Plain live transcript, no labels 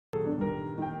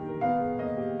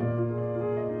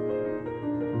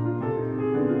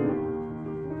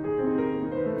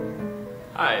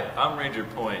Hi, I'm Ranger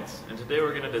Points, and today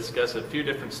we're going to discuss a few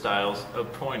different styles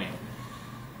of pointing.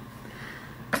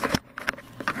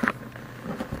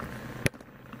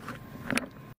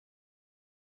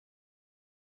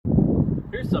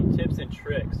 Here's some tips and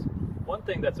tricks. One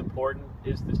thing that's important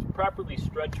is to properly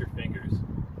stretch your fingers.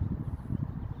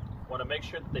 You want to make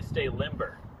sure that they stay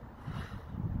limber.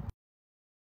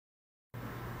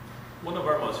 One of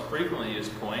our most frequently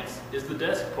used points is the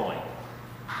desk point.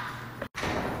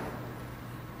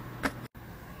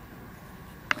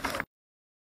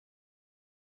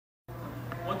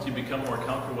 Once you become more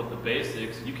comfortable with the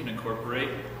basics, you can incorporate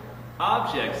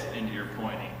objects into your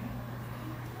pointing.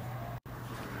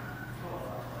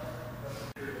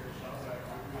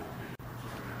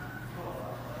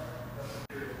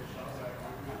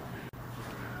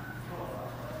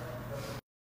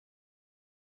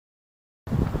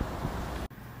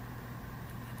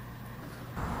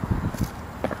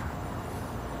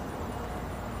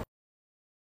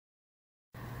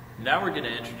 Now we're going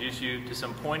to introduce you to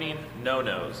some pointing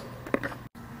no-nos.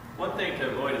 One thing to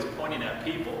avoid is pointing at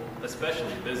people,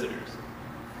 especially visitors.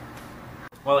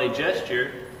 While a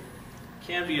gesture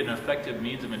can be an effective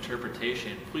means of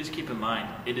interpretation, please keep in mind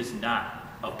it is not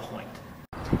a point.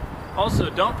 Also,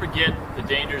 don't forget the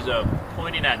dangers of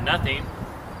pointing at nothing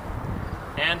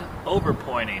and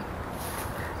over-pointing.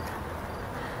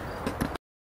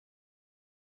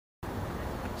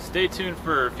 Stay tuned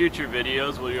for future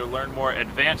videos where you'll learn more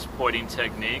advanced pointing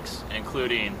techniques,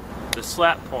 including the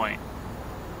slap point,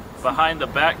 behind the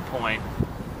back point,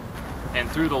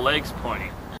 and through the legs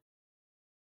pointing.